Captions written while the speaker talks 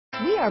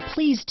We are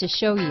pleased to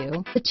show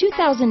you the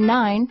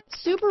 2009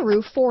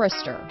 Subaru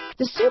Forester.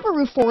 The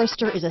Subaru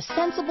Forester is a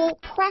sensible,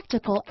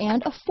 practical,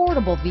 and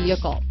affordable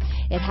vehicle.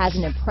 It has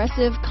an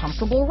impressive,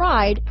 comfortable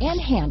ride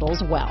and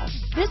handles well.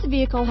 This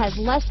vehicle has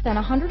less than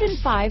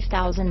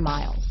 105,000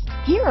 miles.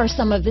 Here are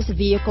some of this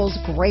vehicle's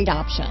great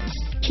options: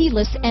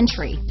 keyless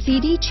entry,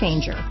 CD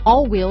changer,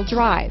 all-wheel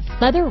drive,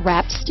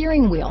 leather-wrapped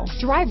steering wheel,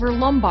 driver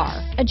lumbar,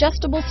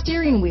 adjustable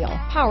steering wheel,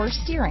 power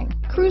steering,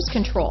 cruise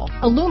control,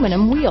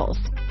 aluminum wheels,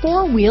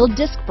 four-wheel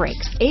disc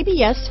brakes,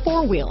 ABS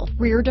four-wheel,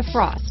 rear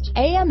defrost,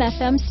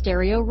 AM/FM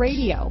stereo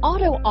radio,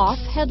 auto-off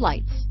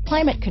headlights,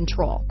 climate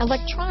control,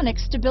 electronic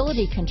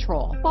stability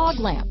control, fog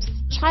lamps,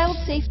 child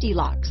safety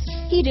locks,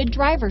 heated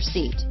driver's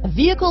seat. A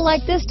vehicle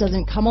like this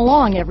doesn't come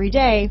along every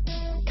day.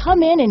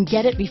 Come in and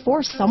get it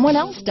before someone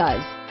else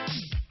does.